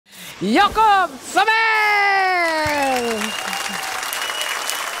Jakob Samuel!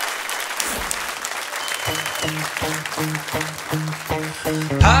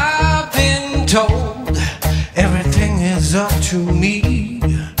 I've been told everything is up to me.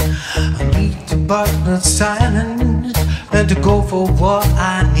 I need to button silence and to go for what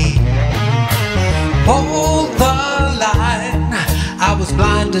I need. Hold the line, I was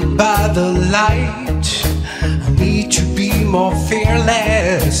blinded by the light. I need to be more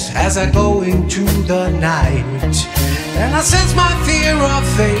fearless as I go into the night. And I sense my fear of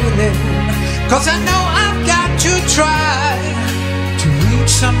failing, 'cause I know I've got to try to reach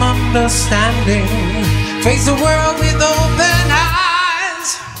some understanding, face the world with open eyes.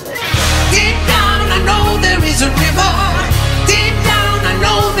 Deep down I know there is a river. Deep down I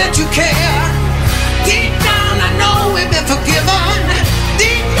know that you care. Deep down I know we've been forgiven.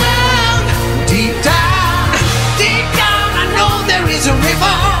 Deep down, deep down, deep down I know there is a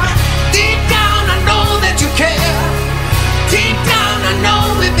river. Deep down I know that you care. Deep down I know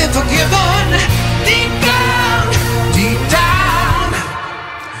we've been forgiven. Deep down, deep down.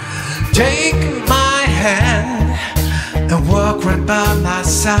 Take my hand and walk right by my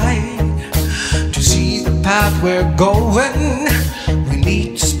side. To see the path we're going, we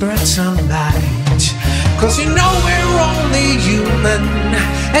need to spread some light. 'Cause you know we're only human,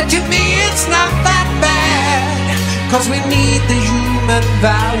 and to me it's not that bad. 'Cause we need the human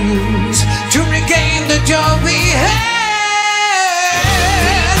values to regain the joy we had.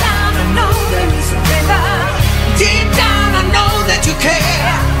 Deep down I know there is a river. Deep down I know that you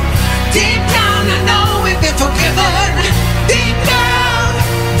care. Deep down I know we've been forgiven. Deep down,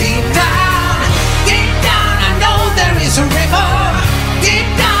 deep down, deep down I know there is a river. Deep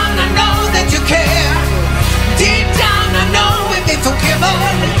down I know that you care. Deep down I know we've been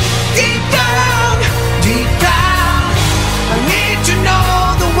forgiven. Deep down, deep down, I need to know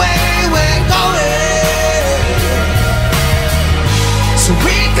the way we're going, so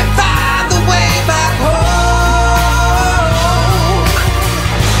we can find the way back home.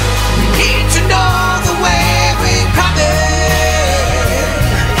 We need to know the way we're coming,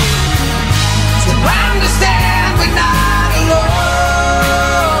 so understand we're not alone.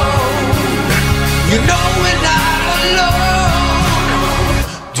 You know we're not alone.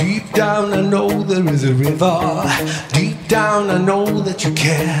 Deep down I know there is a river. Deep down I know that you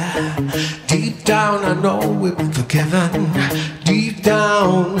care. Deep down I know we've been forgiven. Deep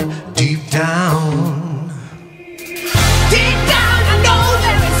down, deep down. Deep down I know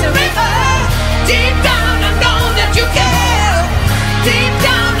there is a river. Deep down I know that you care. Deep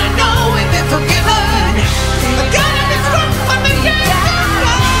down I know we've been forgiven. I gotta be strong for me. Deep down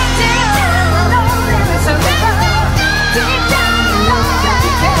I know there is a river. Deep down I know that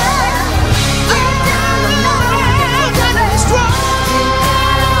you care. Deep down I know I gotta be strong.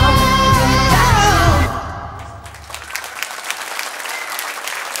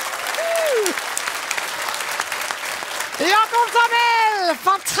 Jakob Samuel!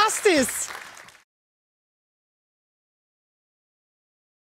 Fantastiskt!